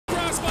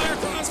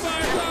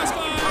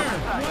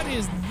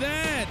is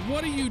that?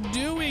 What are you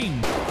doing?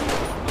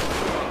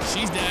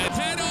 She's dead.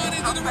 Head on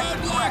into the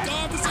roadblock,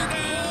 officer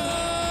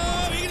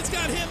now. He just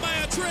got hit by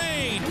a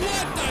train.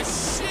 What the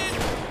shit?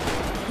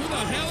 Who the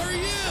hell are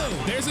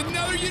you? There's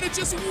another unit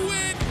just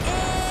went.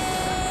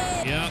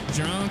 Oh! Yep,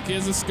 drunk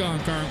is a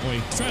skunk, aren't we?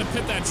 He's trying to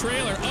pit that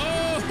trailer.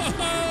 Oh!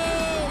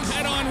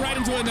 Head on right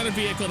into another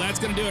vehicle. That's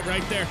gonna do it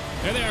right there.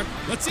 There they are.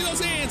 Let's see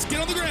those hands. Get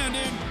on the ground,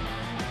 dude.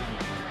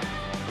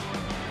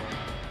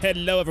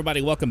 Hello,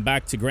 everybody. Welcome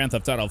back to Grand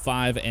Theft Auto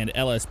 5 and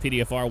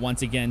lspdfr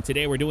once again.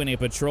 Today, we're doing a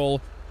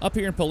patrol up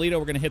here in Paleto.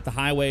 We're going to hit the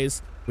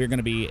highways. We're going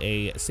to be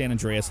a San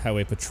Andreas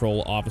Highway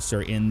Patrol officer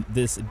in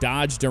this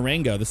Dodge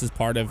Durango. This is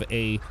part of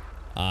a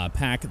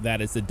pack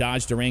that is the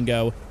Dodge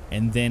Durango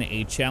and then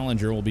a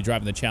Challenger. We'll be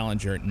driving the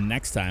Challenger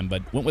next time,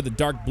 but went with a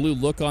dark blue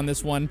look on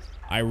this one.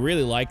 I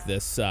really like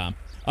this.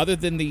 Other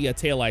than the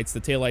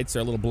taillights are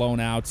a little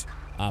blown out,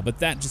 but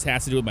that just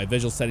has to do with my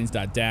visual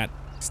settings.dat.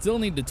 Still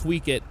need to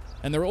tweak it.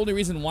 And the only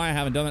reason why I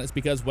haven't done that is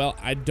because, well,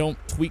 I don't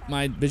tweak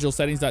my visual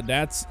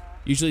settings.dats.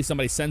 Usually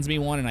somebody sends me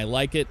one and I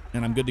like it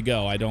and I'm good to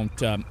go. I don't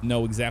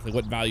know exactly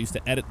what values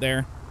to edit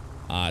there.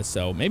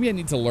 So maybe I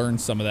need to learn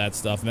some of that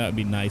stuff. And that would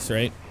be nice,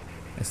 right?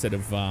 Instead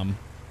of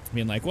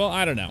being like, well,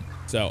 I don't know.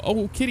 So,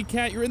 oh, kitty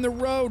cat, you're in the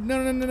road.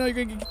 No, you're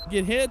going to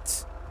get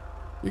hit.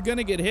 You're going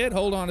to get hit.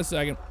 Hold on a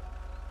second.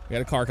 We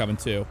got a car coming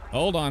too.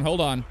 Hold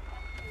on.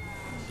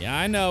 Yeah,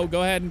 I know.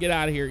 Go ahead and get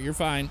out of here. You're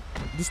fine.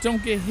 Just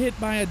don't get hit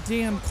by a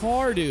damn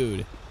car,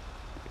 dude.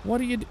 What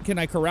are you... Can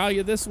I corral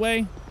you this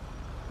way?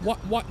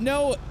 What?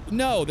 No.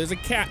 There's a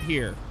cat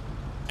here.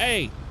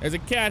 Hey, there's a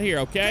cat here,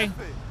 okay?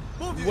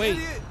 Wait.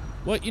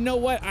 What? You know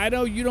what? I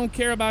know you don't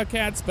care about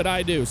cats, but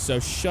I do, so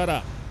shut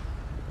up.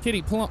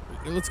 Kitty, pull up.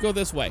 Let's go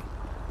this way.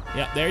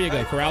 Yeah, there you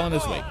go. Corralling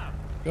this way.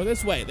 Go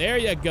this way. There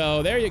you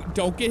go.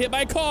 Don't get hit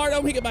by a car.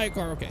 Don't get hit by a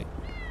car. Okay.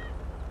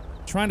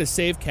 Trying to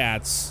save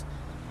cats.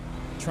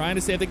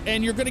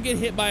 And you're gonna get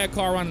hit by a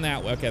car running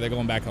that way. Okay, they're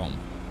going back home.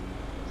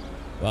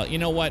 Well, you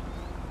know what?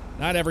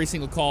 Not every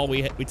single call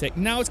we take.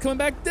 Now it's coming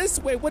back this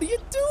way. What are you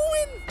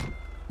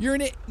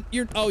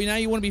doing? Oh, now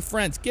you want to be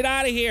friends. Get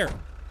out of here.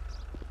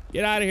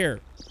 Get out of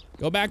here.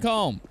 Go back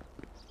home.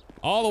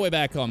 All the way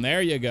back home.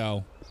 There you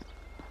go.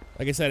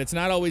 Like I said, it's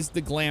not always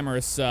the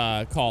glamorous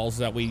calls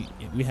that we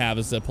have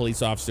as a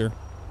police officer.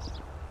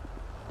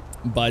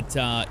 But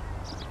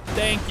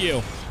thank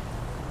you.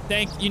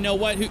 You know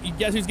what?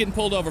 Guess who's getting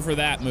pulled over for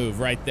that move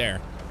right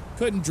there?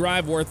 Couldn't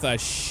drive worth a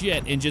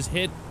shit and just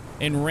hit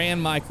and ran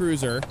my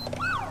cruiser.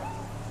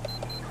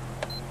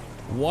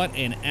 What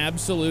an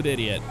absolute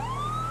idiot.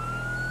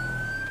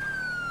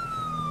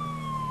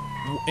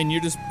 And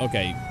you're just...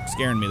 Okay,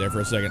 scaring me there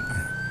for a second.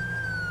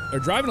 They're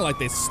driving like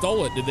they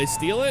stole it. Did they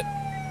steal it?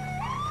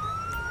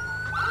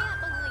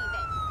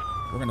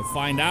 We're gonna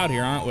find out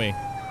here, aren't we?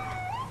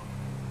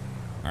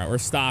 Alright, we're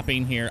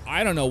stopping here.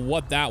 I don't know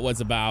what that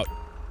was about.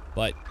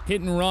 But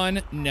hit and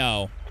run,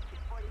 no.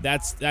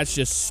 That's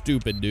just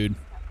stupid, dude.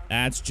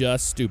 That's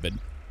just stupid.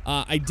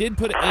 I did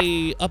put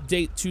a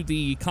update to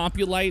the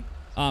Compulite.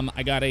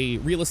 I got a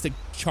realistic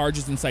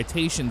charges and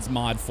citations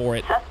mod for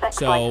it.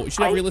 So we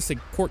should have realistic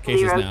court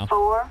cases now.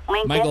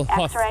 Michael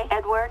Huff.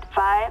 Edward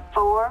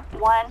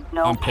 541.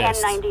 No, I'm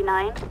pissed.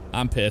 1099.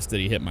 I'm pissed that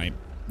he hit my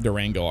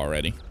Durango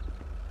already.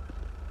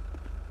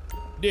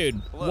 Dude,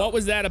 what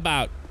was that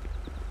about?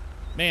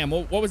 Man,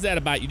 what was that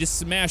about? You just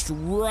smashed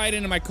right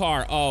into my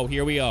car. Oh,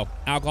 here we go.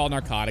 Alcohol,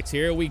 narcotics.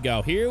 Here we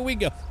go.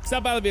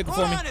 Step out of the vehicle for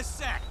me. Hold on a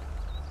sec.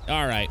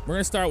 All right, we're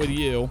gonna start with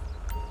you,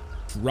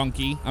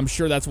 drunkie. I'm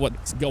sure that's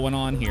what's going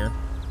on here.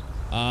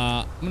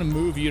 I'm gonna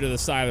move you to the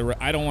side of the road.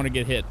 I don't want to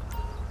get hit.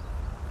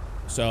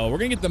 So we're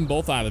gonna get them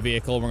both out of the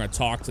vehicle. We're gonna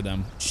talk to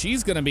them.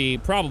 She's gonna be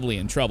probably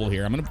in trouble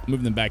here. I'm gonna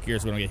move them back here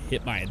so we don't get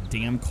hit by a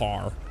damn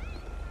car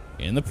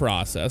in the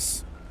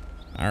process.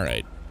 All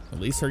right,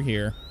 release her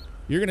here.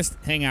 You're gonna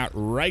hang out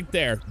right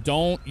there.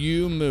 Don't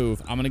you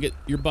move. I'm gonna get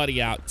your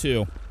buddy out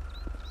too.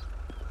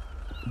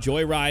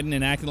 Joyriding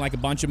and acting like a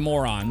bunch of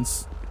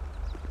morons.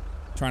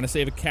 Trying to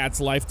save a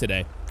cat's life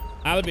today.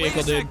 Out of the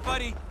vehicle, dude. Sec,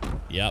 buddy.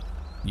 Yep,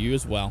 you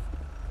as well.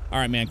 All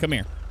right, man, come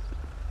here.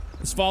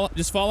 Just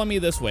follow me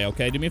this way,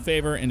 okay? Do me a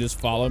favor and just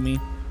follow me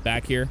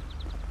back here.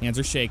 Hands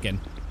are shaking.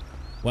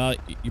 Well,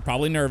 you're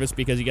probably nervous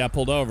because you got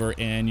pulled over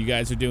and you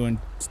guys are doing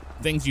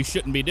things you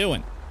shouldn't be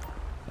doing.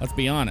 Let's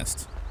be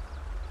honest.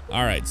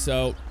 All right,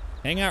 so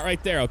hang out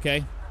right there,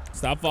 okay?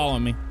 Stop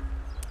following me.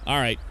 All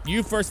right,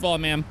 you first of all,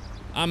 ma'am.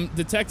 I'm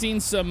detecting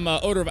some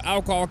odor of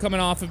alcohol coming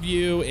off of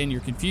you, and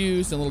you're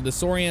confused and a little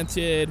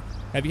disoriented.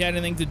 Have you had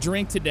anything to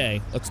drink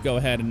today? Let's go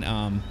ahead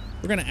and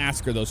we're gonna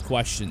ask her those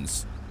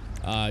questions.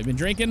 You been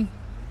drinking?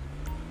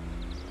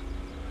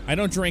 I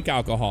don't drink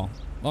alcohol.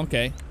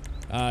 Okay.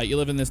 You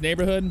live in this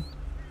neighborhood?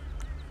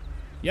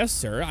 Yes,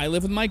 sir. I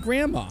live with my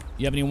grandma.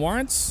 You have any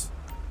warrants?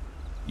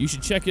 You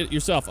should check it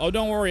yourself. Oh,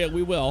 don't worry,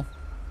 we will.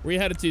 Where you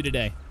headed to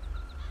today?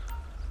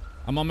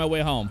 I'm on my way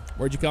home.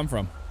 Where'd you come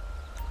from?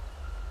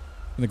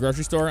 From the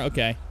grocery store?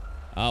 Okay.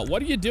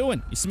 What are you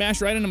doing? You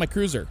smashed right into my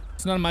cruiser.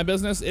 It's none of my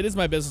business. It is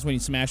my business when you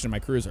smash into my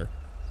cruiser.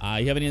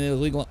 You have anything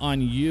illegal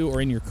on you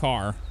or in your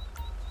car?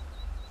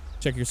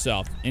 check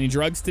yourself. Any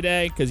drugs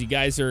today? Because you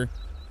guys are,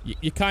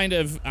 you kind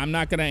of, I'm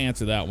not going to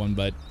answer that one,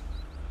 but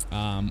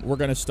we're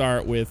going to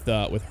start with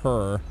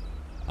her,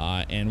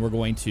 and we're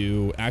going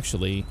to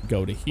actually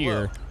go to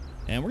here,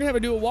 and we're going to have her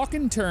do a walk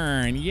and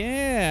turn.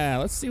 Yeah,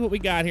 let's see what we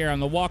got here on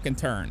the walk and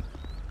turn.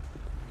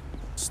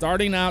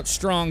 Starting out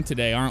strong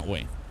today, aren't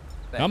we?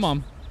 Thanks. Come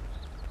on.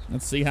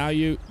 Let's see how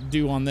you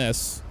do on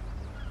this.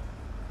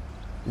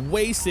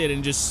 Wasted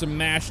and just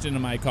smashed into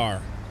my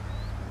car.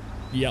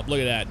 Yep, look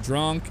at that.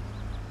 Drunk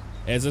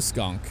as a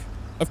skunk.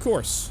 Of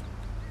course.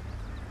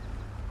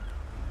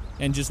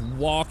 And just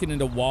walking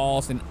into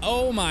walls and,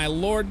 oh my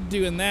lord,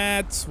 doing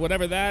that.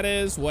 Whatever that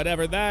is,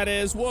 whatever that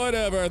is,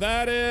 whatever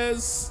that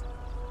is.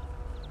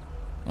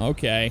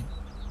 Okay.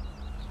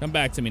 Come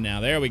back to me now.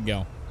 There we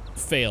go.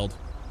 Failed.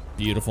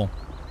 Beautiful.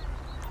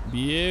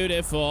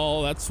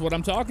 Beautiful. That's what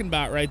I'm talking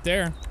about right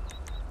there.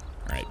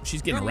 All right,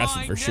 she's getting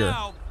arrested for sure.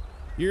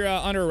 You're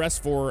under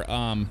arrest for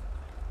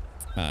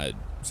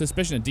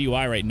suspicion of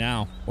DUI right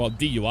now. Well,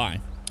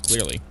 DUI,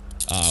 clearly.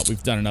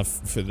 We've done enough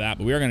for that,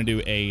 but we are going to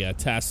do a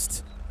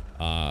test,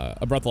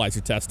 a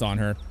breathalyzer test on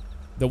her.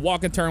 The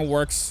walk and turn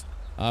works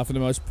for the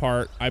most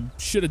part. I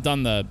should have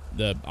done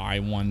the eye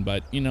one,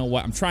 but you know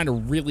what? I'm trying to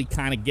really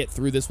kind of get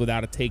through this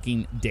without it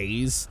taking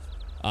days,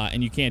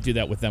 and you can't do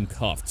that with them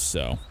cuffed,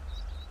 so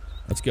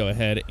let's go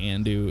ahead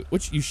and do,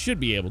 which you should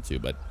be able to,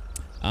 but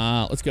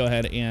let's go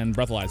ahead and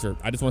breathalyze her.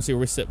 I just want to see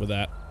where we sit with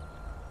that.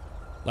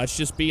 Let's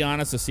just be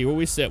honest and see where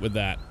we sit with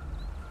that.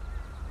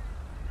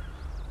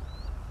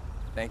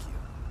 Thank you.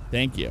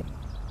 Thank you.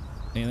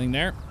 Anything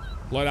there?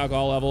 Blood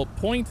alcohol level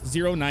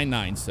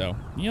 0.099. So,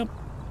 yep.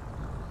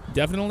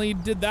 Definitely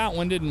did that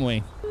one, didn't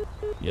we?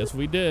 Yes,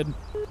 we did.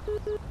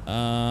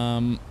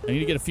 I need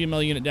to get a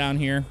female unit down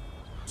here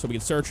so we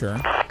can search her.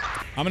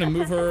 I'm gonna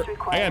move her.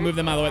 I gotta move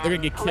them out of the way. They're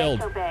gonna get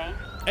killed.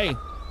 Hey,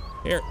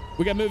 here.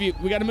 We gotta move you.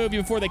 We gotta move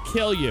you before they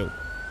kill you.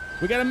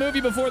 We gotta move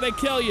you before they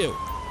kill you.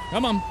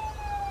 Come on.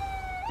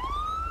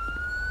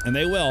 And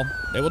they will.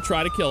 They will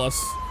try to kill us.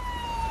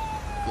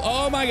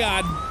 Oh my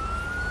god.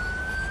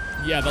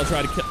 Yeah, they'll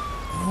try to kill.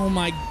 Oh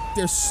my.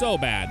 They're so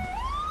bad.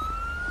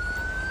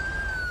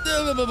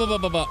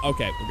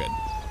 Okay, we're good.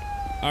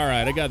 All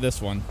right, I got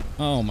this one.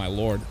 Oh my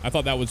lord. I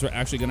thought that was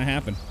actually gonna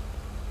happen.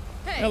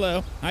 Hey.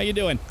 Hello. How you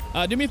doing?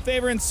 Do me a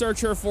favor and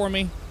search her for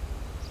me.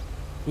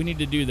 We need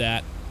to do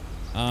that.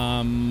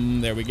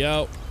 There we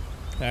go.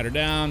 Pat her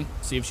down.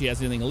 See if she has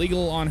anything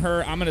illegal on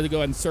her. I'm gonna go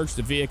ahead and search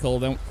the vehicle.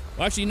 Then,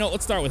 well, actually, you know,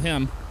 let's start with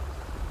him.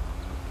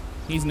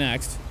 He's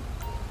next.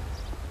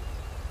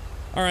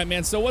 All right,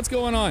 man. So what's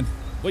going on?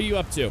 What are you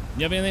up to? You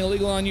have anything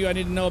illegal on you I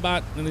need to know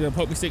about? Anything gonna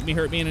poke me, stick me,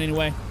 hurt me in any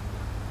way?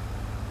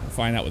 We'll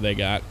find out what they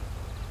got.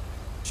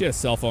 She had a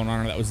cell phone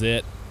on her. That was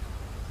it.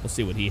 We'll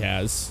see what he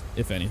has,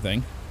 if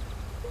anything.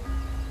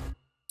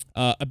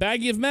 A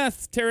baggie of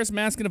meth, terrorist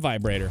mask, and a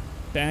vibrator.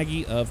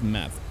 Baggie of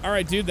meth. All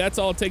right, dude, that's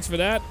all it takes for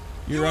that.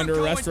 You're under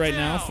arrest right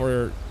now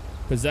for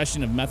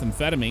possession of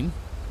methamphetamine.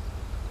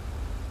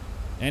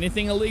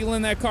 Anything illegal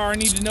in that car I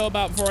need to know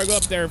about before I go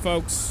up there,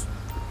 folks.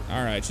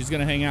 All right, she's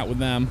gonna hang out with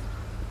them.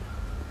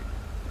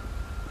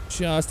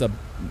 Just a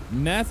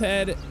meth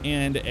head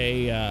and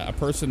a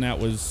person that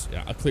was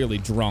clearly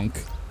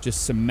drunk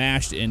just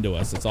smashed into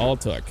us. That's all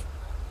it took.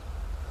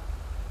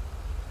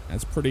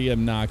 That's pretty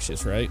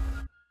obnoxious, right?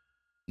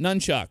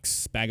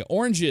 Nunchucks, bag of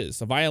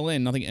oranges, a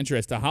violin, nothing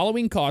interesting, a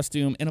Halloween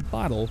costume, and a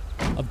bottle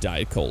of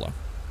Diet Cola.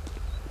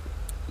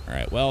 All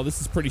right, well, this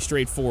is pretty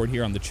straightforward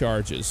here on the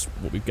charges,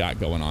 what we've got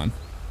going on.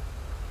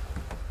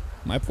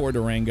 My poor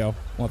Durango.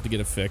 We'll have to get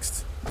it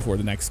fixed before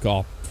the next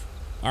call.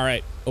 All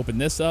right, open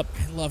this up.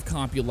 I love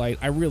Compulite.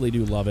 I really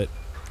do love it.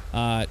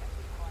 The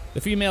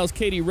female is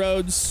Katie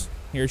Rhodes.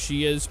 Here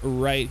she is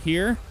right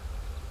here.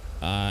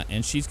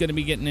 And she's going to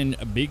be getting in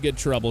a big good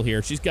trouble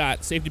here. She's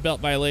got safety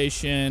belt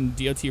violation,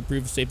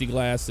 DOT-approved safety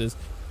glasses,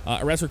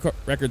 arrest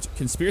records,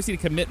 conspiracy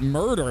to commit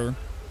murder.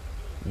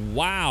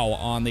 Wow,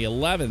 on the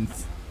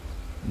 11th.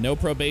 No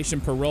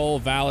probation, parole,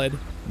 valid,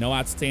 no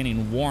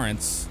outstanding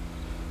warrants.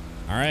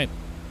 All right,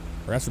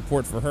 arrest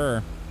report for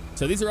her.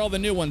 So these are all the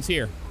new ones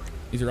here.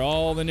 These are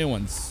all the new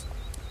ones.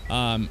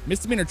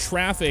 Misdemeanor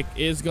traffic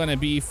is going to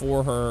be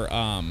for her,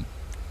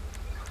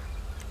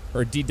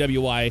 her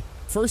DWI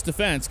first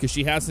offense, because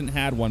she hasn't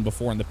had one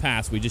before in the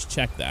past. We just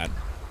checked that.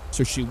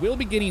 So she will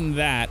be getting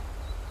that.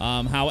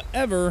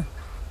 However,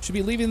 she'll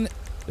be leaving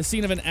the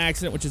scene of an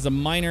accident, which is a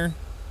minor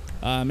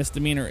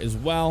misdemeanor as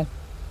well.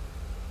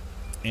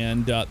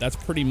 And that's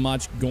pretty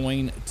much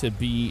going to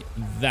be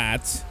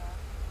that.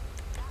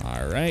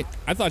 All right.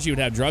 I thought she would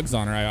have drugs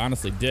on her. I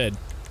honestly did.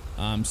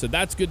 So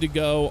that's good to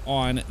go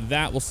on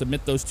that. We'll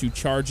submit those 2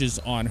 charges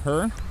on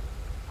her.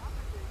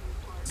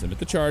 Submit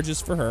the charges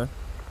for her.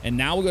 And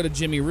now we'll go to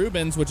Jimmy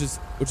Rubens, which has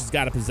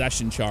got a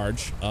possession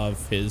charge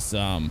of his,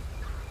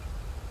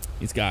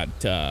 he's got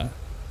the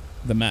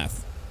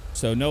meth.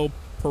 So no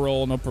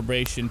parole, no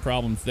probation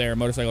problems there.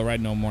 Motorcycle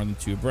ride no more than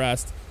 2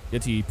 abreast.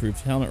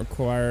 DOT-approved helmet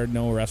required,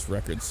 no arrest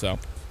records. So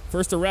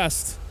first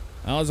arrest.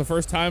 Well, it's the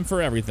first time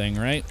for everything,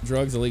 right?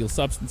 Drugs, illegal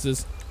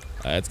substances.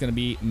 It's going to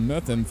be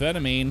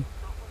methamphetamine,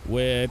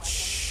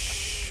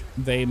 which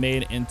they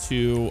made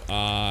into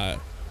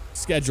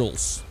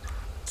schedules.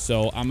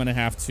 So I'm going to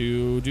have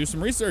to do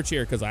some research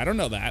here because I don't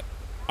know that.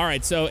 All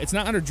right, so it's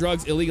not under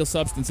drugs, illegal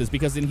substances,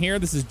 because in here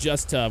this is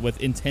just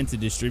with intent to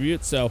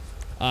distribute. So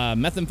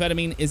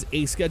methamphetamine is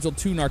a Schedule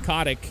II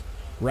narcotic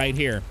right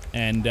here,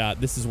 and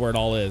this is where it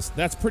all is.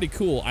 That's pretty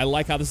cool. I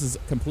like how this is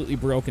completely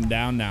broken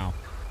down now.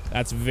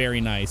 That's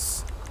very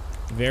nice.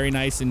 Very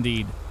nice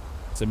indeed.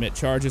 Submit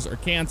charges or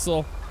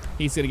cancel.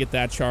 He's going to get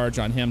that charge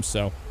on him,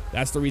 so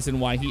that's the reason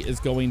why he is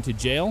going to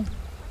jail.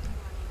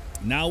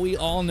 Now we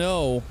all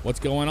know what's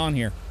going on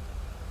here.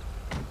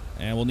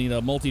 And we'll need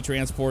a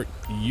multi-transport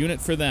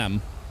unit for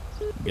them.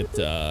 Get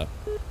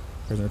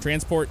prisoner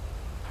transport.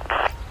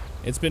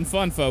 It's been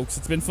fun, folks.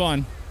 It's been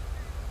fun.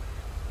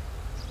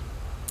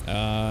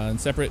 And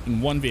separate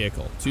in one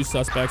vehicle. 2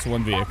 suspects,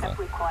 1 vehicle.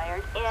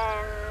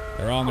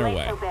 They're on their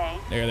way.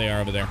 There they are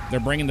over there. They're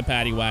bringing the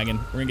paddy wagon.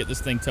 We're gonna get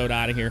this thing towed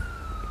out of here.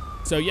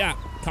 So yeah,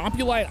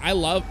 Compulite, I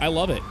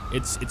love it.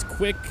 It's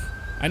quick.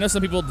 I know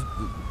some people,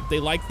 they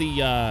like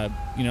the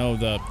you know,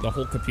 the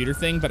whole computer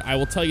thing, but I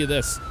will tell you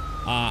this.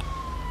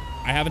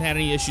 I haven't had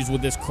any issues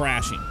with this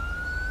crashing.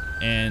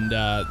 And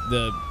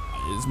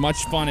as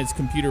much fun as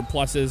Computer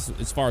Plus is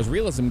as far as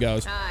realism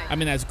goes, I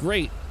mean, that's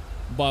great.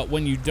 But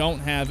when you don't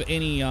have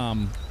any,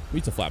 we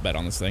used to flatbed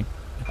on this thing.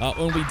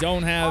 When we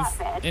don't have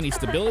any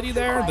stability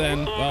there,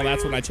 then, well,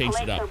 that's when I changed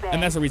it up.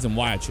 And that's the reason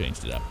why I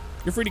changed it up.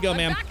 You're free to go,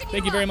 ma'am.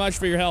 Thank you very much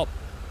for your help.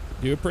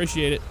 Do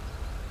appreciate it.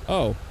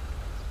 Oh,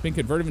 been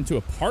converted into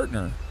a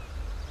partner.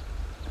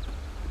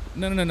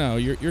 No.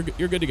 You're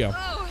good to go.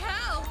 Oh,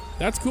 hell.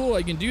 That's cool.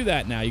 You can do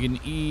that now. You can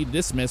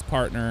dismiss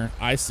partner.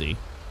 I see.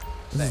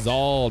 This is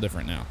all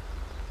different now.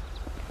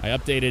 I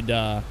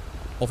updated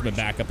ultimate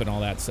backup and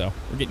all that, so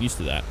we're getting used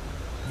to that.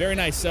 Very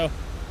nice. So,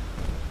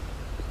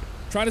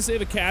 trying to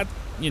save a cat,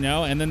 you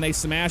know, and then they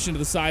smash into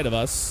the side of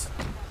us.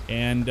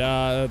 And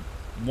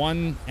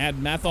one had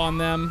meth on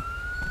them.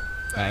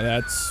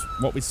 That's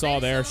what we saw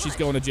there. She's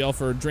going to jail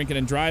for drinking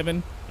and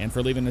driving, and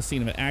for leaving the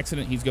scene of an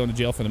accident. He's going to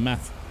jail for the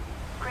meth.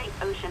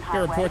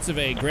 There are reports of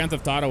a Grand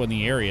Theft Auto in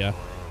the area.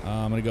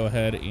 I'm going to go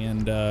ahead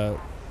and...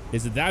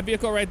 is it that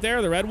vehicle right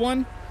there, the red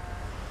one?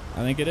 I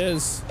think it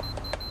is.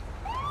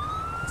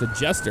 It's a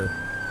Jester.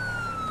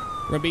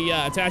 We're going to be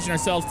attaching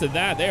ourselves to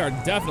that. They are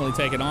definitely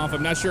taking off.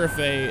 I'm not sure if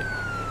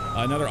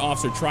another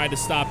officer tried to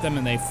stop them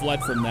and they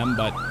fled from them,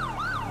 but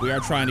we are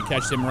trying to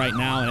catch them right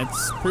now, and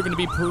it's proven to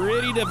be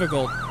pretty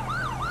difficult.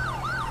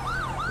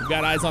 We've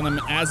got eyes on them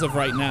as of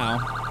right now.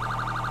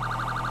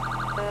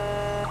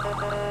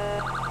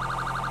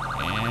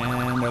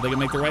 And are they going to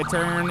make the right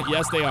turn?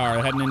 Yes, they are.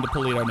 They're heading into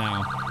Paleto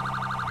now.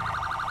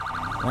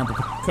 We're on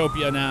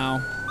Procopio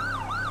now.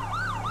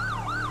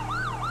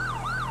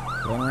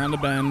 Going around the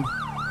bend.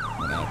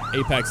 I'm going to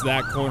apex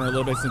that corner a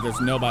little bit since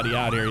there's nobody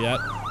out here yet.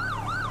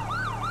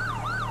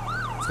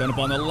 It's going up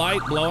on the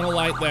light, blowing a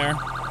light there.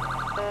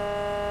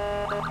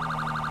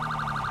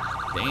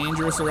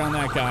 Dangerous around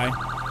that guy.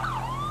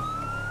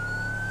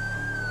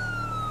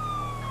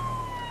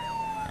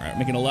 All right,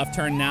 making a left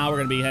turn now. We're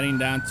going to be heading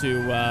down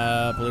to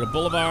Paleto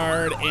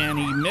Boulevard, and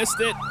he missed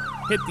it.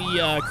 Hit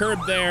the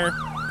curb there,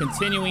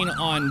 continuing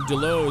on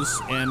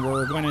Delos, and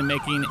we're going to be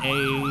making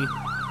a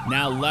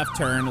now left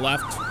turn.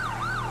 Left.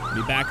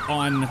 Be back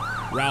on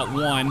Route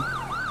 1.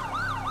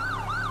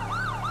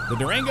 The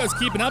Durango's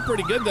keeping up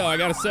pretty good, though, I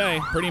gotta say.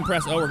 Pretty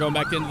impressed. Oh, we're going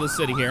back into the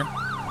city here.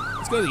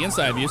 Let's go to the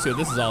inside view, see what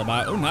this is all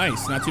about. Oh,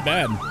 nice. Not too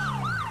bad.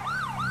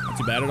 Not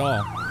too bad at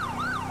all.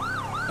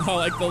 Oh, I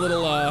like the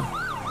little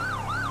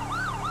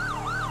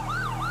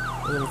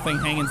thing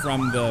hanging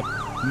from the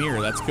mirror.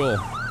 That's cool.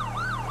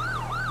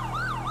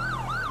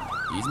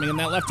 He's making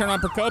that left turn on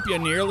Procopio.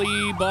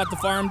 Nearly bought the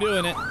farm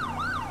doing it.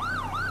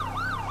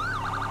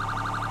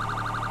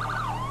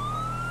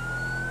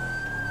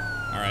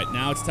 All right,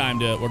 now it's time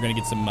to, we're going to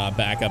get some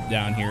backup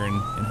down here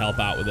and help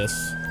out with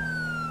this.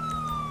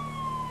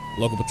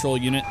 Local patrol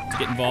unit to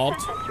get involved.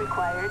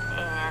 Required in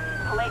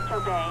Paleto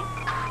Bay.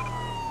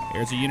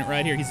 Here's a unit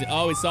right here. He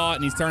saw it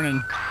and he's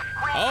turning.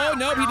 Oh,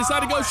 nope, he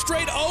decided to go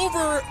straight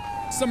over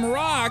some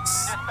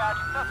rocks.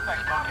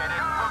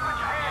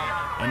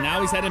 And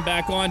now he's heading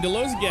back on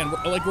Delos again.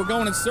 We're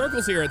going in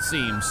circles here, it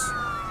seems.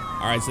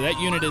 All right, so that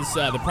unit is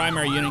the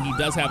primary unit. He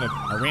does have a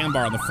ram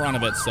bar on the front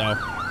of it, so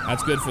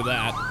that's good for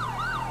that.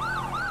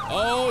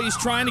 Oh, he's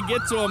trying to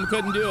get to him.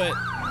 Couldn't do it.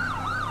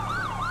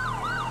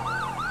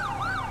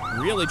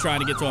 Really trying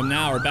to get to him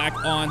now. We're back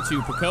on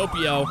to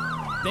Procopio.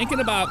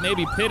 Thinking about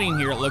maybe pitting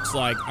here, it looks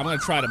like. I'm going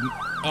to try to...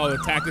 Oh,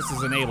 tactics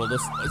is enabled.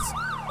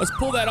 Let's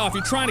pull that off.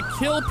 You're trying to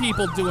kill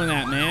people doing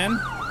that, man.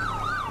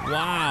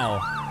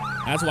 Wow.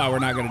 That's why we're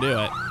not going to do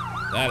it.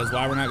 That is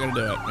why we're not going to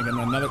do it. Again,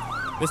 another...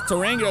 This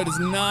Durango does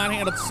not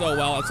handle so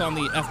well. It's on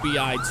the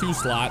FBI 2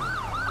 slot.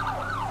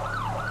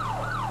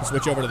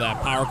 Switch over to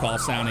that power call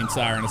sounding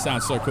siren. It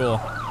sounds so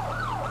cool.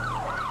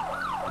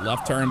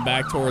 Left turn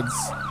back towards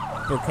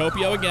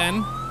Procopio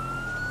again.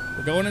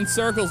 We're going in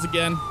circles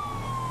again.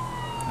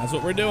 That's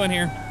what we're doing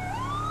here.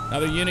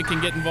 Another unit can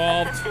get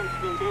involved. Assistance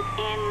needed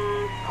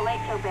in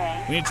Callouts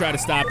Bay. We need to try to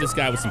stop this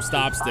guy with some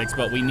stop sticks,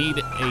 but we need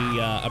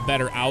a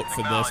better out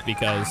for this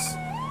because...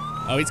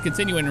 Oh, he's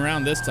continuing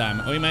around this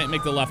time. Oh, he might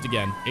make the left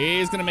again.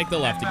 He's going to make the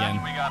left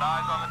again. We got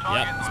eyes on the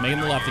target. Yep, he's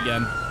making the left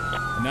again.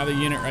 Another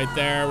unit right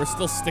there. We're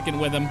still sticking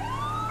with him.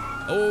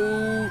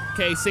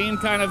 Okay, same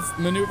kind of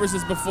maneuvers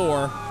as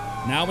before.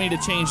 Now we need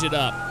to change it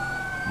up.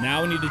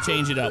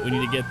 We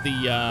need to get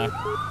the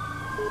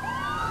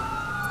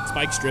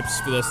spike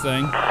strips for this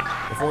thing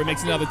before he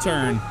makes another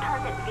turn.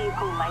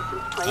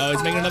 Oh,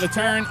 he's making another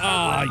turn.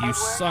 Oh, you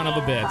son of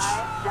a bitch.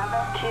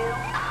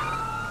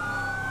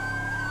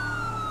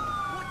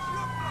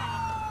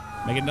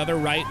 Make another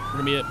right.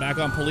 We're going to be back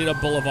on Polito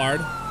Boulevard.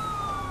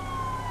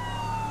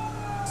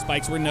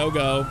 Spikes were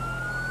no-go.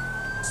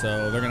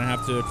 So they're going to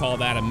have to call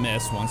that a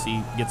miss once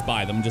he gets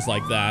by them, just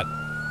like that.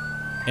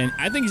 And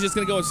I think he's just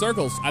going to go in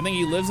circles. I think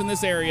he lives in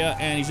this area,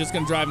 and he's just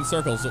going to drive in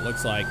circles, it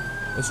looks like.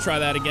 Let's try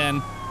that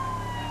again.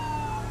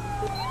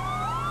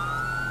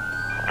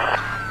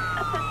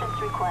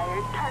 Assistance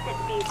required. Target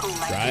vehicle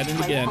license Try it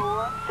plate again.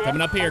 4, 6,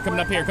 Coming up here, coming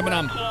up here, coming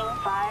up.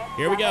 King 5,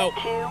 Here we go.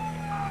 7, 2.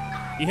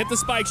 He hit the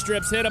spike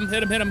strips. Hit him,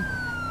 hit him, hit him.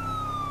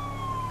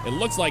 It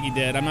looks like he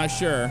did. I'm not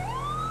sure.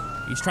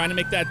 He's trying to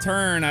make that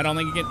turn. I don't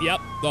think he can. Yep.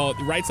 Oh,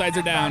 the right sides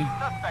are down.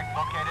 Suspect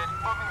located.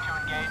 Moving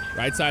to engage.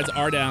 Right sides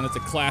are down. It's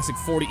a classic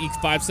 40 East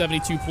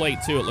 572 plate,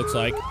 too, it looks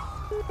like.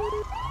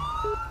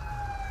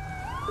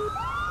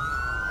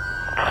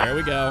 There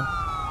we go.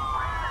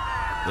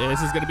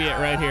 This is going to be it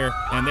right here.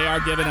 And they are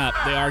giving up.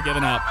 They are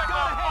giving up.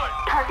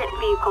 Target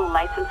vehicle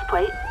license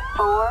plate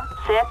 4,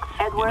 6,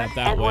 Edward, Getting up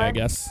that way, I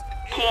guess.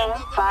 King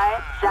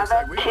 5,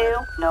 7, 2,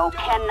 no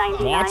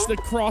 1099. Watch the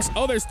cross.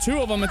 Oh, there's two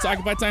of them. It's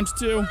occupied times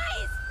 2.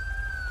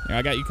 Yeah,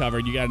 I got you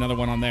covered. You got another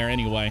one on there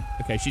anyway.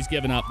 Okay, she's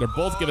giving up. They're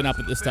both giving up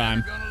at this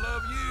time.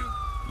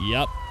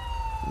 Yep.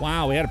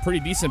 Wow, we had a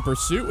pretty decent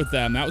pursuit with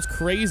them. That was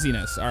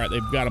craziness. All right,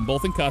 they've got them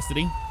both in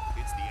custody.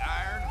 It's the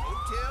Iron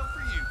Hotel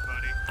for you,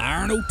 buddy.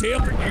 Iron Hotel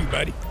for you,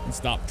 buddy. And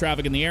stop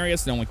traffic in the area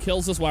so no one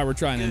kills us while we're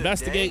trying to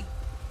investigate.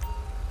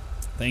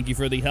 Thank you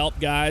for the help,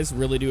 guys.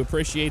 Really do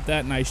appreciate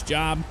that. Nice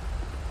job.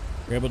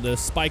 We're able to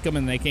spike them,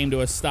 and they came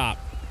to a stop.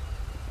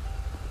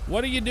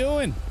 What are you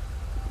doing?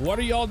 What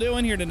are y'all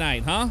doing here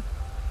tonight, huh?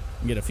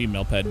 Get a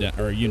female ped down,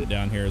 or a unit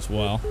down here as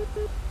well.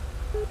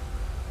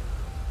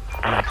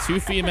 We got 2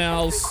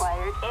 females,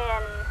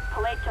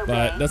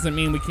 but doesn't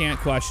mean we can't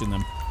question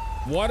them.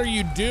 What are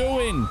you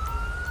doing?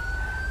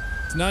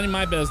 It's none of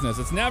my business.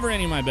 It's never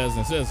any of my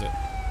business, is it?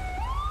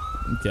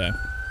 Okay.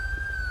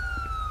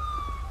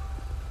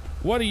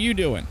 What are you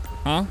doing,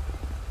 huh?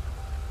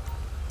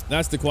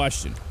 That's the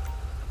question.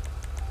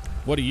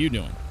 What are you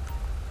doing?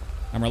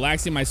 I'm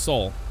relaxing my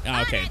soul.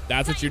 Oh, okay,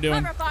 that's what you're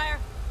doing?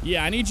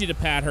 Yeah, I need you to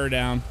pat her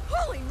down.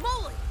 Holy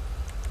moly!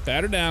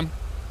 Pat her down.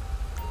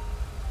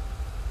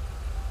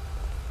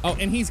 Oh,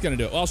 and he's gonna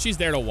do it. Well, she's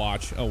there to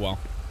watch. Oh, well.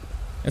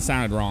 That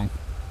sounded wrong.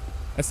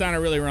 That sounded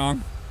really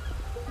wrong.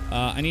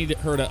 I need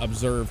her to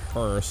observe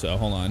her, so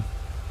hold on.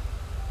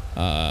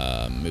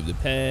 Move the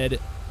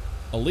ped.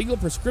 Illegal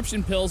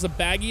prescription pills, a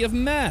baggie of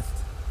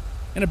meth,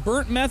 and a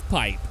burnt meth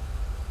pipe.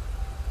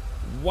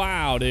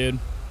 Wow, dude.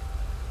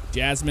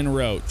 Jasmine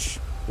Roach.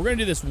 We're gonna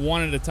do this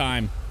one at a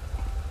time.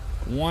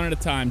 One at a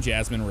time,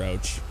 Jasmine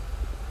Roach.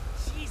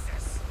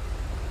 Jesus.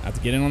 I have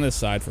to get in on this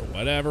side for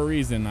whatever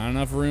reason. Not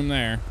enough room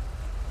there.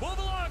 Move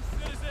along,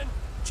 citizen.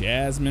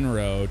 Jasmine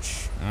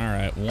Roach. All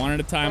right, one at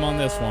a time on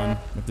this one.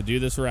 We have to do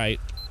this right.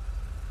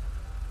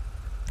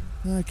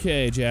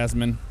 Okay,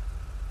 Jasmine.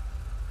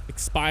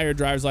 Expired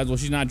driver's license. Well,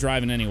 she's not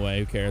driving anyway.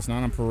 Who cares?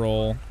 Not on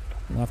parole.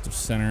 Left of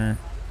center.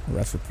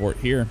 Arrest report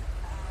here.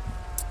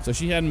 So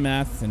she had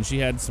meth and she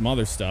had some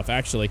other stuff.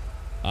 Actually,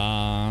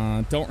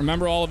 don't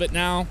remember all of it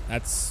now. We're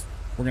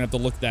gonna have to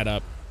look that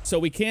up. So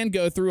we can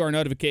go through our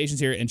notifications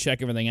here and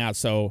check everything out.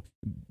 So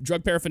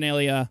drug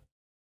paraphernalia,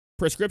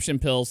 prescription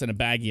pills, and a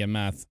baggie of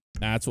meth.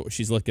 That's what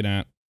she's looking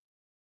at.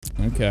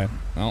 Okay,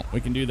 well, we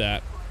can do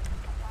that.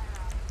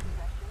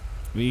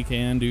 We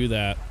can do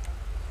that.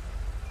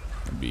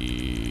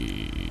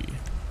 She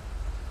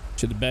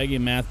had the baggie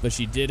of meth, but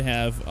she did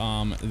have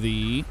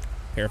the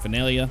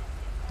paraphernalia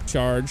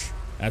charge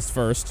as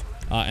first.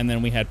 And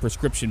then we had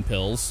prescription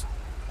pills,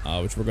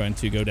 which we're going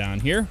to go down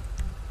here.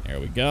 There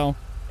we go.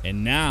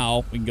 And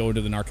now we can go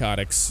into the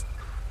narcotics.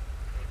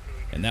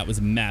 And that was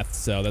meth,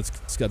 so that's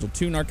Schedule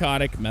 2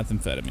 narcotic,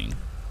 methamphetamine.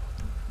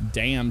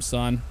 Damn,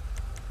 son.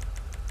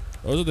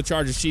 Those are the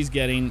charges she's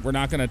getting. We're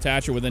not going to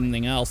attach her with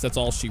anything else. That's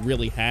all she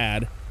really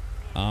had.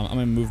 I'm going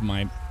to move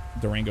my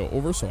Durango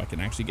over so I can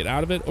actually get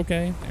out of it.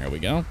 Okay, there we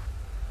go.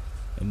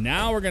 And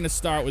now we're going to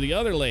start with the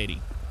other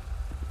lady.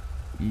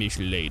 Miss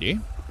Lady.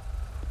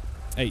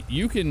 Hey,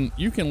 you can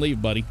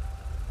leave, buddy.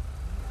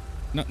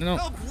 No.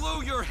 I'll blow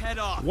your head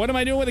off. What am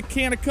I doing with a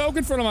can of Coke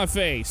in front of my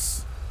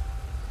face?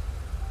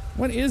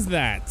 What is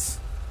that?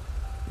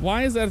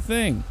 Why is that a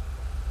thing?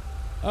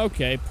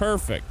 Okay,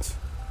 perfect.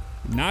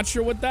 Not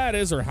sure what that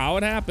is or how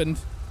it happened.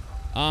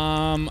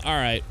 All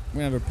right.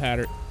 We're gonna have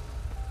her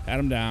pat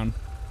him down.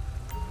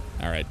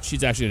 All right,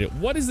 she's actually gonna do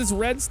it. What is this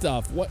red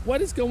stuff?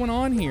 What is going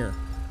on here?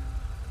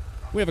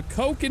 We have a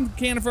Coke can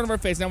in front of our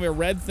face. Now we have a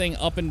red thing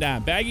up and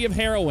down. Baggie of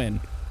heroin.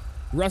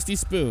 Rusty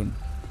spoon.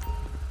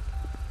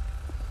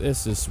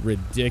 This is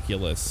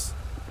ridiculous.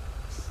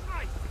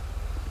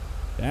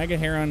 Bag of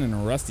heroin and a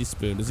rusty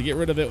spoon. Does it get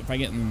rid of it if I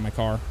get in my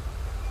car?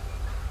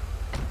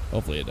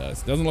 Hopefully it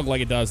does. Doesn't look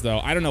like it does, though.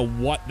 I don't know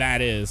what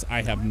that is.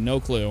 I have no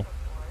clue.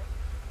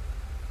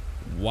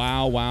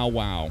 Wow, wow,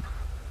 wow.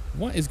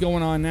 What is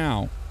going on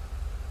now?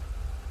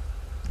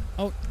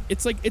 Oh,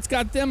 it's like it's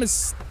got them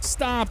as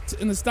stopped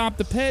in the stop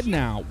the ped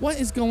now. What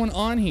is going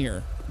on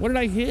here? What did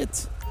I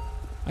hit?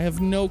 I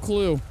have no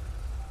clue.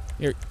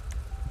 Here,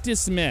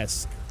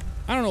 dismiss.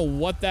 I don't know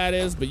what that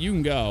is, but you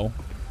can go.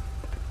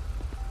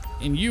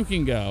 And you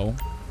can go.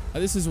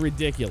 This is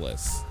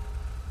ridiculous.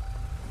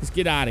 Let's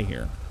get out of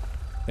here.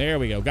 There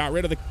we go. Got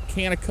rid of the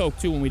can of Coke,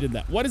 too, when we did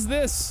that. What is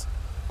this?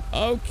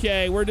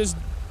 Okay, we're just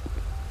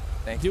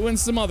doing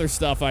some other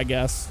stuff, I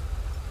guess.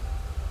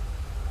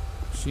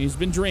 She's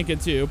been drinking,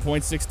 too.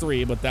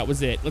 0.63, but that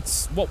was it.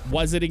 What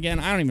was it again?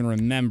 I don't even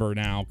remember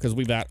now, because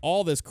we've got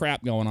all this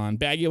crap going on.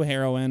 Baggie of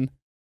heroin,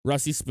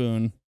 rusty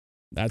spoon.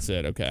 That's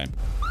it, okay.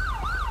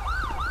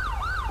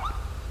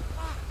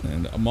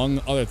 And among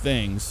other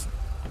things,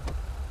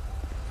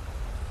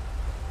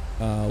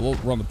 we'll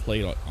run the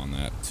plate on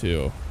that,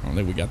 too. I don't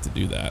think we got to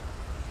do that.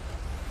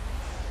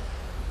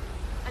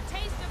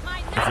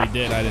 If we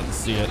did, I didn't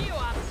see it.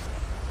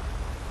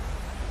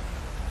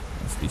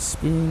 Must be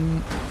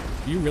spoon.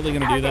 Are you really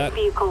going to do that?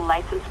 Vehicle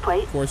license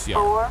plate. Of course you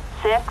are.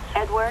 4, 6,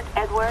 Edward,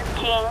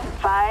 King,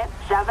 5,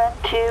 7,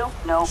 2,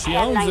 no, she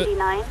owns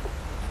 1099. it.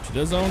 She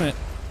does own it.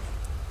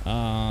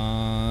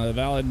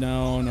 Valid,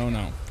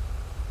 no.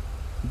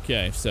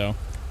 Okay, so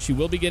she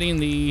will be getting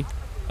the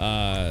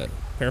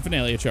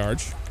paraphernalia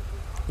charge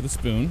for the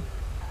spoon.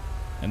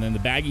 And then the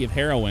baggie of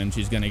heroin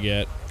she's going to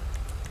get.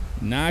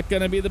 Not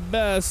going to be the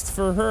best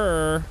for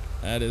her.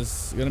 That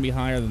is going to be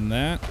higher than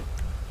that.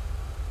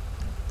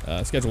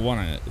 Schedule 1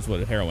 on it is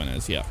what heroin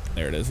is. Yeah,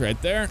 there it is right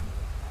there.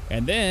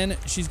 And then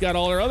she's got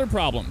all her other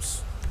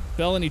problems.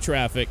 Felony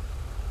traffic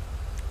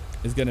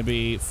is going to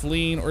be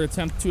fleeing or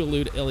attempt to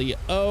elude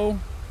LEO.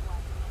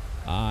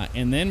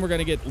 And then we're going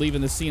to get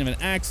leaving the scene of an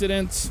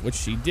accident, which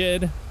she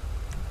did.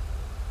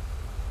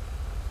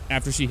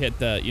 After she hit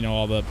the, you know,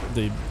 all the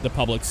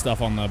public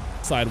stuff on the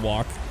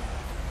sidewalk.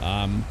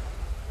 And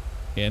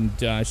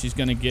she's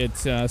going to get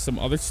some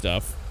other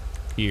stuff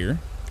here.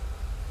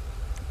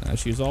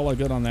 She was all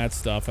good on that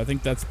stuff. I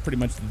think that's pretty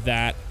much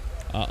that,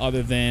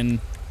 other than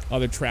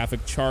other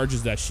traffic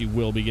charges that she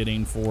will be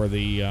getting for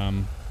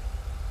the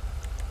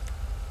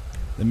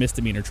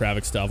misdemeanor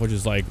traffic stuff, which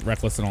is like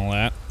reckless and all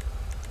that.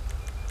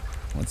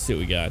 Let's see what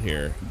we got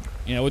here.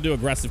 You know, we'll do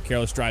aggressive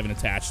careless driving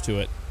attached to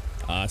it.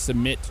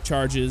 Submit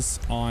charges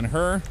on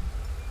her.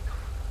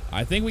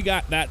 I think we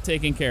got that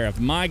taken care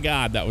of. My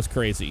God, that was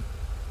crazy.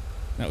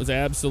 That was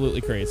absolutely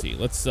crazy.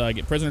 Let's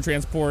get prisoner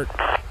transport.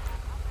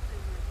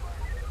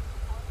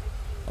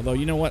 Although,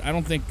 you know what? I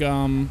don't think, I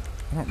don't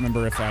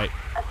remember if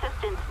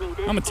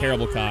I'm a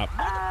terrible cop.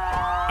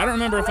 I don't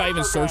remember if I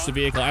even searched the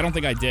vehicle. I don't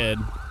think I did.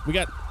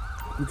 Because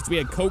we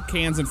had Coke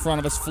cans in front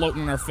of us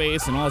floating in our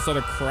face and all this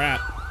other crap.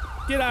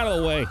 Get out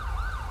of the way.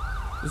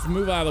 Just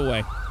move out of the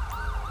way.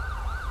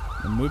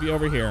 I'll move you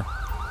over here.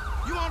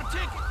 You want a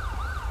ticket?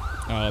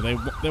 Oh,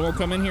 they won't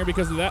come in here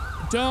because of that?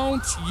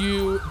 Don't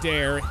you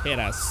dare hit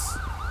us.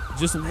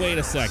 Just wait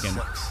a second,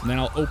 and then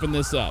I'll open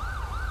this up.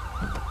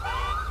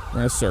 We're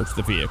going to search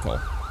the vehicle.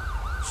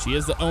 She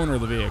is the owner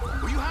of the vehicle.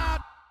 Were you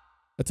hot?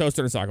 A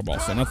toaster and a soccer ball,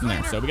 so nothing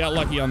there. So we got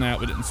lucky on that.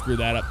 We didn't screw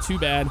that up too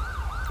bad.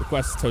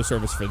 Request tow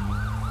service for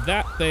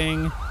that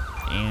thing.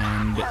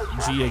 And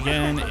G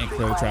again, and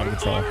clear the traffic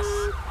control.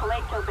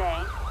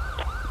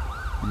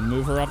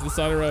 Move her off the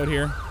side of the road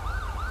here.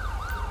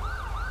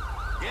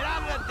 Get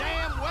out of the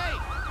damn way!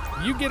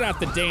 You get out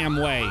the damn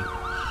way.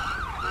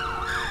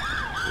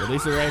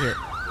 Release her right here.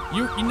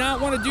 You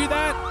not want to do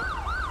that?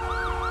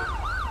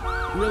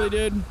 Really,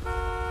 dude?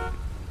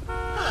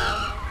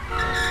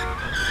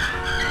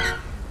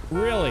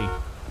 Really?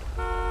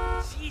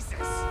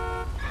 Jesus.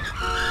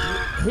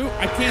 Who?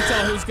 I can't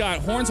tell who's got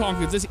horns honking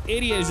because this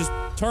idiot is just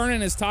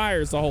turning his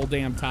tires the whole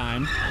damn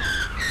time.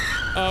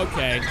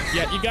 Okay.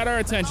 Yeah, you got our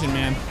attention,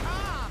 man.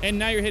 And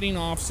now you're hitting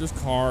officers'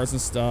 cars and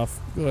stuff.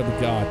 Good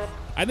God.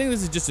 I think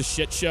this is just a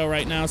shit show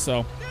right now,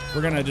 so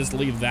we're going to just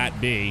leave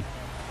that be.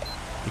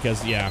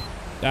 Because, yeah,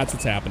 that's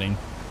what's happening.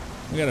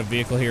 We got a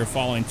vehicle here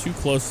following too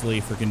closely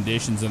for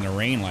conditions in the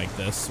rain like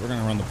this. We're going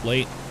to run the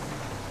plate.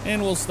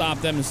 And we'll stop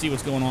them and see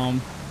what's going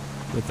on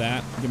with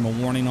that. Give them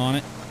a warning on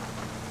it.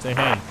 Say,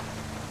 hey,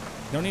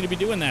 don't need to be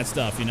doing that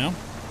stuff, you know?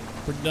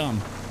 Pretty dumb.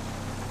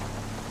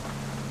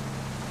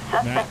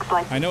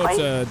 I know it's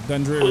a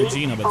Dundreary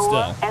Regina, but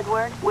still.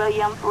 Edward,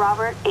 William,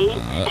 Robert,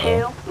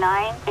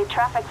 829, a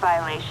traffic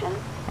violation.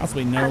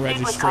 Possibly no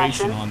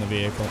registration on the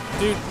vehicle.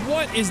 Dude,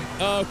 what is...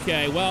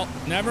 Okay, well,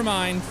 never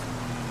mind.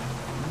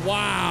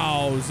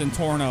 Wow,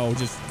 Zentorno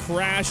just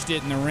crashed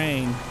it in the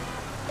rain.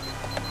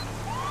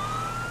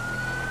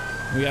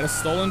 We got a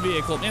stolen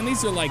vehicle. Man,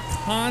 these are like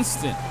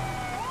constant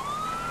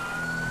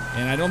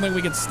And I don't think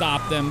we can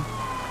stop them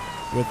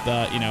with,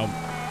 you know,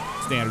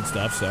 standard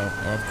stuff, so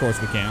of course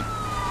we can't.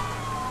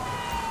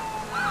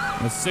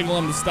 Let's signal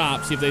them to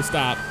stop, see if they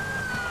stop.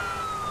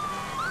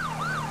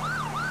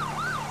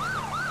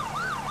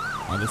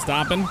 Are they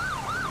stopping?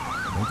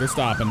 I think they're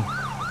stopping.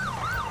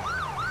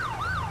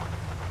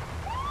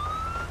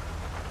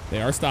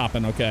 They are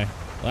stopping, okay.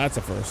 Well, that's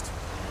a first.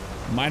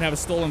 Might have a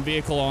stolen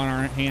vehicle on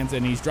our hands,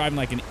 and he's driving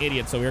like an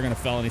idiot, so we're going to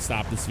felony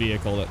stop this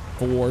vehicle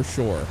for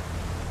sure.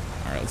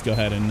 All right, let's go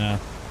ahead and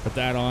put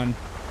that on.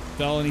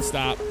 Felony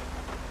stop.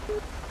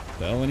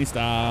 Felony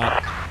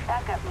stop.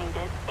 Backup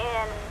needed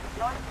in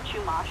North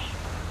Chumash.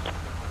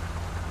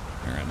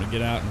 All right, I'm going to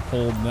get out and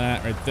hold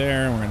that right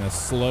there. We're going to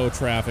slow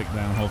traffic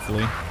down,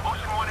 hopefully,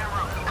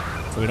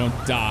 so we don't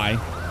die.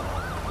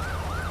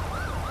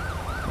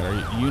 Got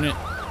our unit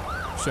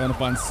showing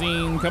up on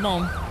scene. Come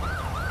on.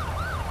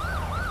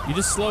 You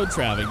just slowed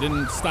traffic,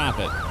 didn't stop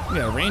it. We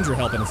got a ranger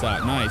helping us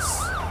out.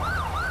 Nice.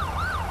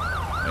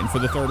 Waiting for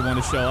the third one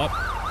to show up.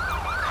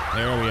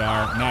 There we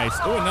are. Nice.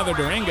 Oh, another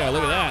Durango.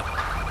 Look at that.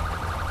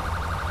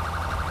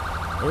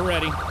 We're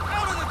ready.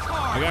 Out of the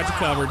car! I got you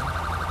covered.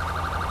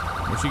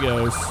 There she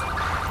goes.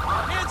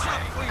 Hands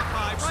up, Fleet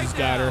 5, right She's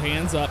got now. her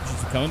hands up.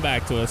 She's coming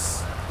back to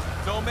us.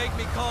 Don't make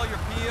me call your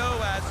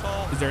PO,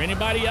 asshole. Is there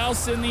anybody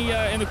else in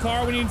the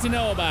car we need to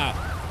know about?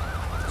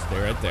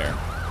 Stay right there.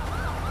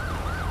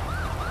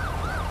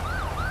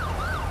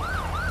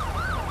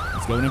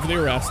 He's going in for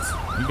the arrest.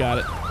 You got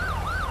it.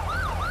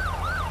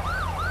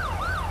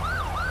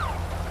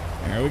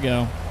 There we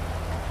go.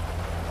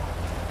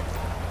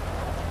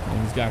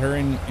 And he's got her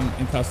in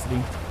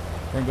custody.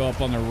 We're going to go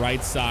up on the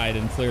right side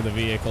and clear the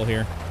vehicle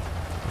here.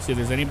 Let's see if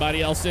there's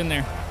anybody else in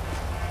there.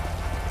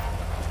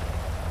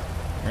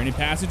 Are there any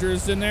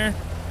passengers in there?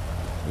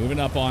 Moving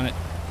up on it.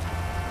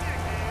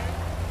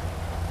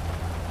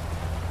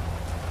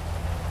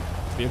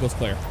 Vehicle's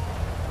clear.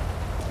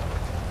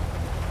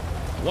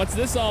 What's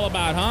this all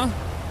about, huh?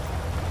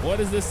 What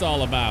is this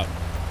all about?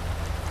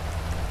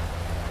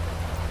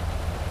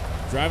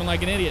 Driving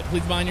like an idiot.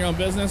 Please mind your own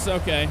business.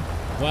 Okay.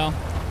 Well,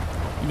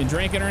 you been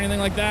drinking or anything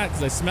like that?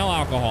 Because I smell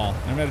alcohol.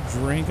 I've had a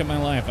drink in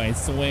my life, I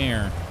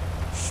swear.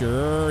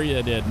 Sure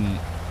you didn't.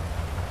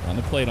 On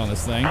the plate on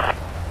this thing.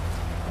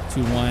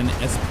 21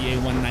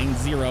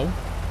 SPA190.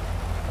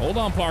 Hold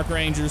on, park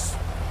rangers.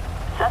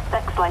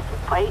 Suspect's license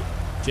plate.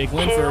 Jake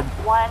Linford.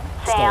 21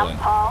 Sam Stolen.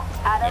 Paul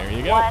Adam There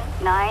you go.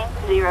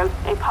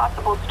 190. A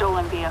possible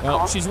stolen vehicle.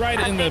 Well, she's right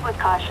in Proceed with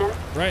caution.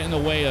 the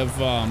way of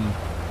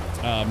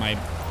my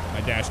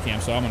dash cam,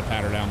 so I'm gonna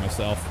pat her down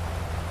myself.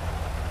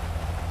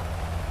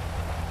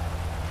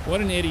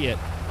 What an idiot.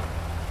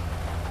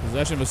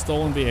 Possession of a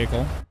stolen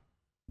vehicle.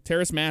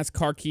 Terrorist mask,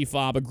 car key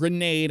fob, a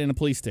grenade, and a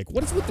police stick.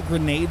 What is with the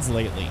grenades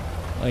lately?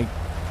 Like,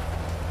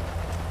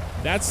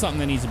 that's something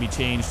that needs to be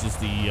changed, is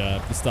the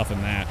stuff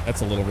in that.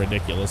 That's a little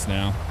ridiculous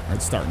now. Or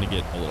it's starting to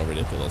get a little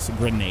ridiculous. A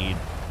grenade.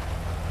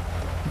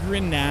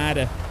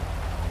 Grenade.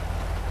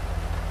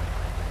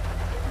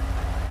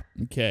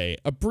 Okay.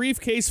 A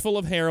briefcase full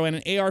of heroin,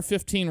 an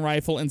AR-15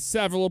 rifle, and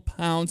several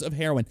pounds of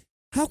heroin.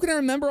 How can I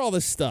remember all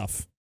this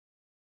stuff?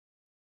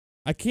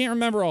 I can't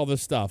remember all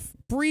this stuff.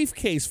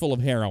 Briefcase full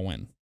of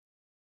heroin.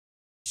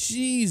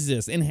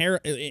 Jesus.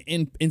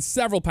 In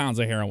several pounds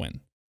of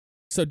heroin.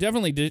 So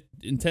definitely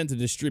intend to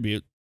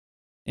distribute.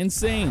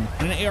 Insane.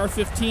 And an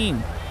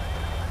AR-15.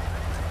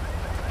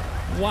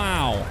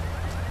 Wow.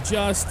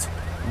 Just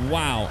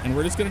wow. And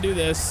we're just going to do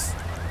this.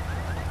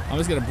 I'm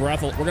just going to we're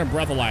going to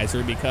breathalyze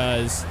her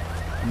because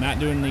I'm not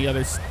doing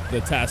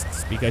the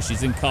tests because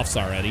she's in cuffs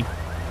already.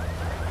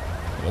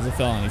 It was a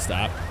felony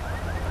stop.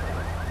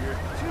 You're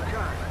too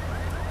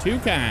kind. Too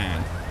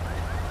kind.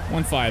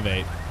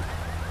 158.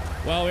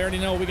 Well, we already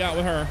know what we got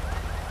with her.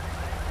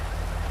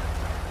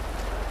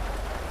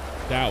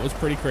 That was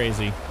pretty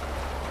crazy.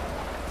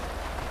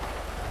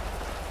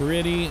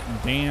 Pretty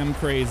damn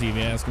crazy, if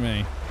you ask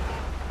me.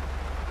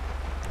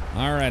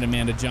 All right,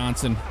 Amanda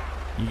Johnson.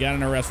 You got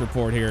an arrest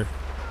report here.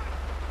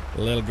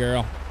 Little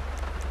girl.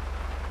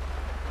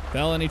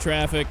 Felony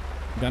traffic.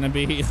 Gonna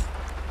be...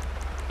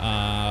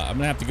 I'm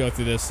gonna have to go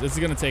through this. This is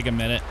gonna take a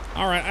minute.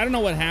 All right, I don't know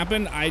what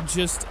happened.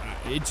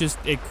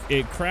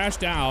 It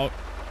crashed out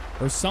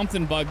or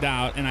something bugged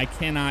out and I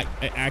cannot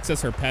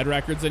access her PED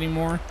records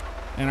anymore.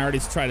 And I already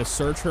tried to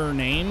search her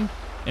name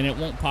and it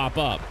won't pop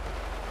up.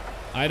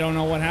 I don't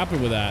know what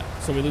happened with that.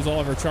 So we lose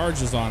all of our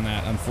charges on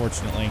that,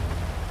 unfortunately.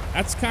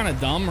 That's kind of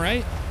dumb,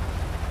 right?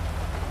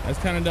 That's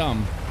kind of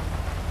dumb.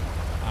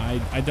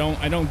 I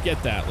don't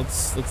get that.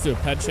 Let's do a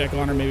PED check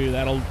on her. Maybe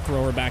that'll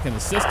throw her back in the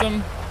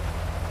system.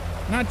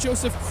 Not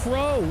Joseph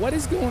Crow. What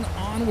is going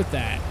on with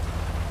that?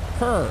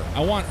 Her.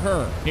 I want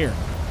her. Here.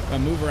 I'll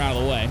move her out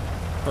of the way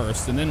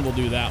first, and then we'll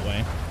do that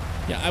way.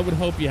 Yeah, I would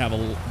hope you have a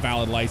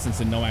valid license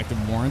and no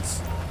active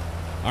warrants.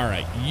 All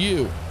right,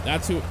 you.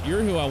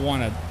 You're who I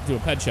want to do a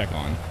PED check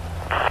on.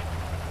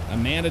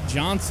 Amanda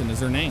Johnson is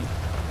her name.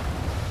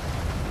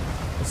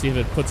 Let's see if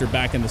it puts her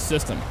back in the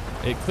system.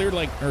 It cleared,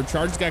 like, her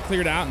charges got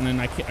cleared out, and then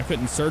I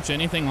couldn't search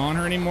anything on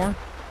her anymore.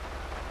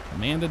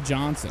 Amanda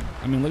Johnson.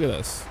 I mean, look at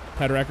this.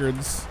 PED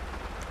records.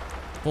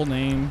 Full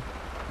name,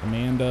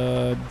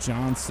 Amanda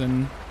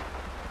Johnson.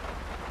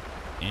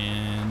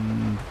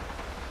 And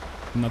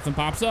nothing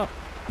pops up.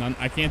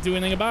 I can't do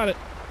anything about it.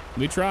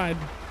 We tried.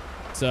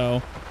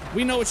 So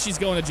we know what she's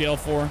going to jail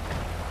for.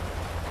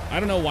 I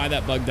don't know why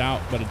that bugged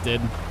out, but it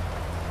did.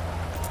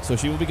 So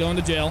she will be going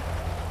to jail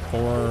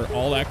for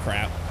all that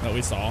crap that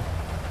we saw.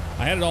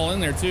 I had it all in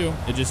there too.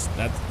 It just,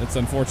 that's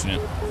unfortunate.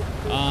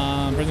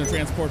 Prisoner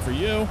transport for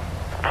you.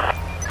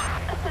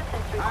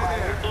 Assistance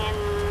required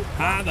in...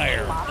 Hi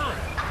there.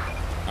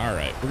 All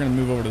right, we're gonna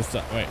move over to the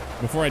stuff. Wait,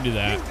 before I do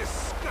that. You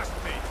disgust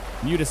me.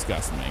 You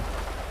disgust me.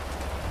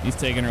 He's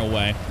taking her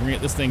away. We're gonna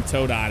get this thing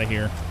towed out of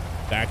here.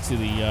 Back to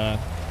the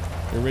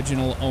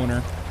original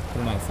owner.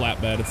 Put it on a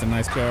flatbed. It's a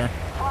nice car.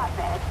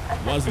 Flatbed.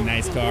 It was a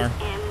nice car.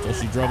 So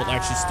she drove it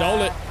like she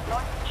stole it.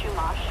 North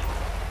Chumash.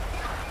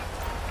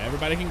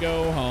 Everybody can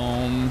go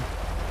home.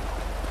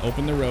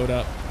 Open the road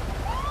up.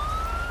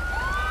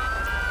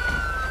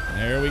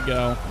 There we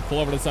go. Pull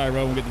over to the side of the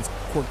road and get these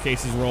court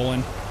cases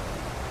rolling.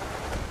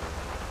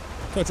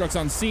 Tow truck's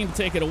on scene to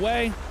take it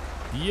away.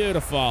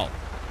 Beautiful.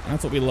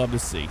 That's what we love to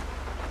see.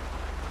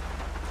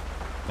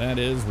 That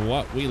is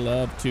what we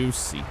love to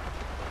see.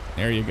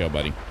 There you go,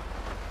 buddy.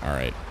 All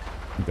right.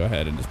 Go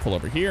ahead and just pull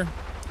over here.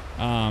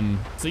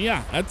 So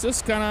yeah, that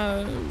just kind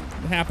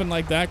of happened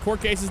like that.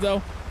 Court cases,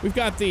 though, we've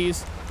got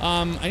these.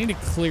 I need to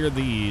clear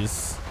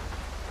these.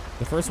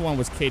 The first one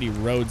was Katie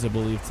Rhodes, I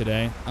believe,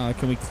 today.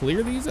 Can we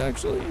clear these,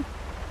 actually?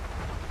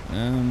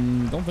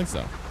 Don't think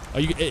so. Oh,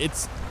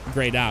 it's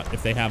grayed out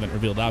if they haven't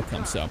revealed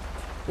outcomes, so.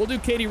 We'll do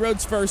Katie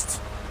Rhodes first.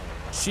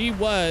 She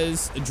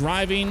was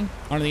driving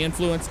under the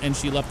influence, and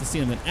she left the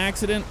scene of an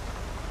accident.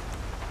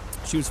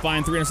 She was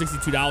fined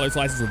 $362,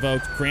 license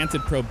revoked,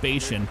 granted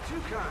probation.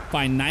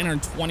 Fined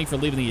 $920 for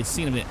leaving the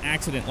scene of an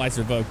accident,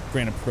 license revoked,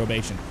 granted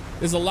probation.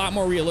 This is a lot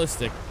more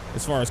realistic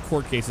as far as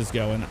court cases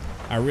go, and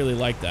I really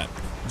like that.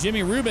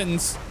 Jimmy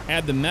Rubens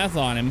had the meth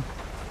on him,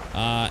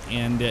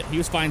 and he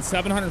was fined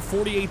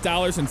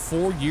 $748 and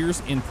 4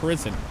 years in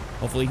prison.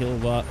 Hopefully he'll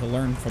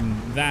learn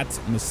from that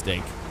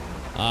mistake.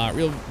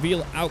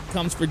 Reveal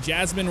outcomes for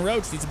Jasmine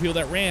Roach. These are people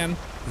that ran.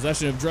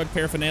 Possession of drug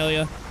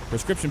paraphernalia,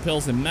 prescription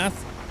pills, and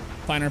meth.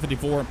 Fine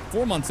 $154,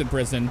 4 months in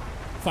prison.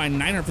 Fine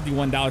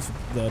 $951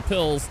 for the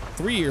pills,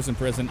 3 years in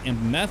prison,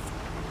 and meth,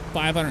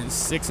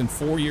 $506 and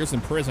 4 years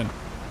in prison.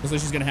 Looks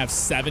like she's gonna have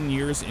 7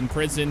 years in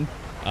prison.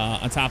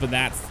 On top of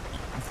that,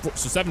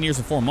 so 7 years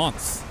and 4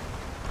 months.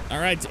 All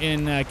right,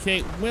 and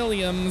Kate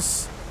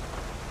Williams.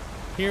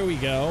 Here we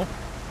go.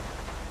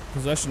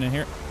 Possession of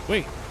hair.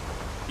 Wait,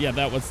 yeah,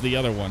 that was the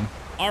other one.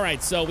 All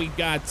right, so we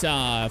got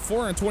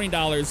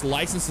 $420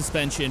 license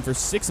suspension for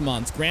 6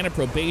 months, granted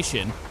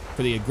probation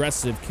for the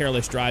aggressive,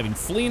 careless driving.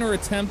 Fleeing or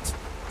attempt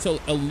to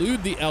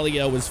elude the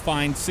LEO was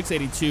fined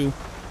 $682,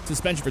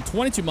 suspension for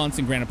 22 months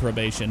and granted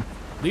probation.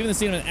 Leaving the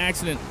scene of an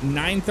accident,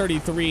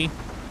 $933,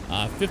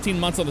 15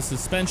 months on the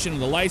suspension of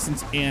the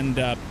license and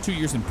 2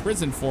 years in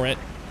prison for it.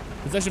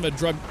 Possession of a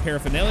drug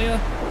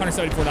paraphernalia,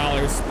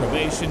 $174,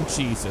 probation,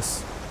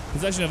 Jesus.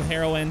 Possession of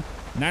heroin,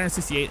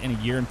 $968 and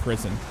a year in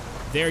prison.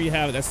 There you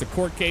have it. That's the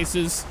court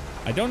cases.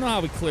 I don't know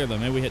how we clear them.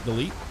 Maybe we hit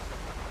delete.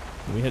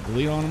 Will we hit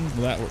delete on them?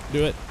 Will that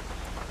do it?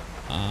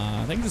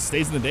 I think it just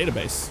stays in the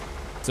database.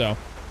 So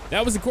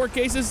that was the court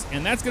cases,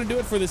 and that's going to do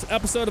it for this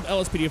episode of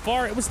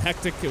LSPDFR. It was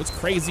hectic. It was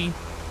crazy,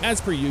 as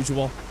per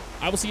usual.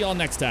 I will see y'all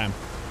next time.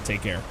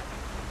 Take care.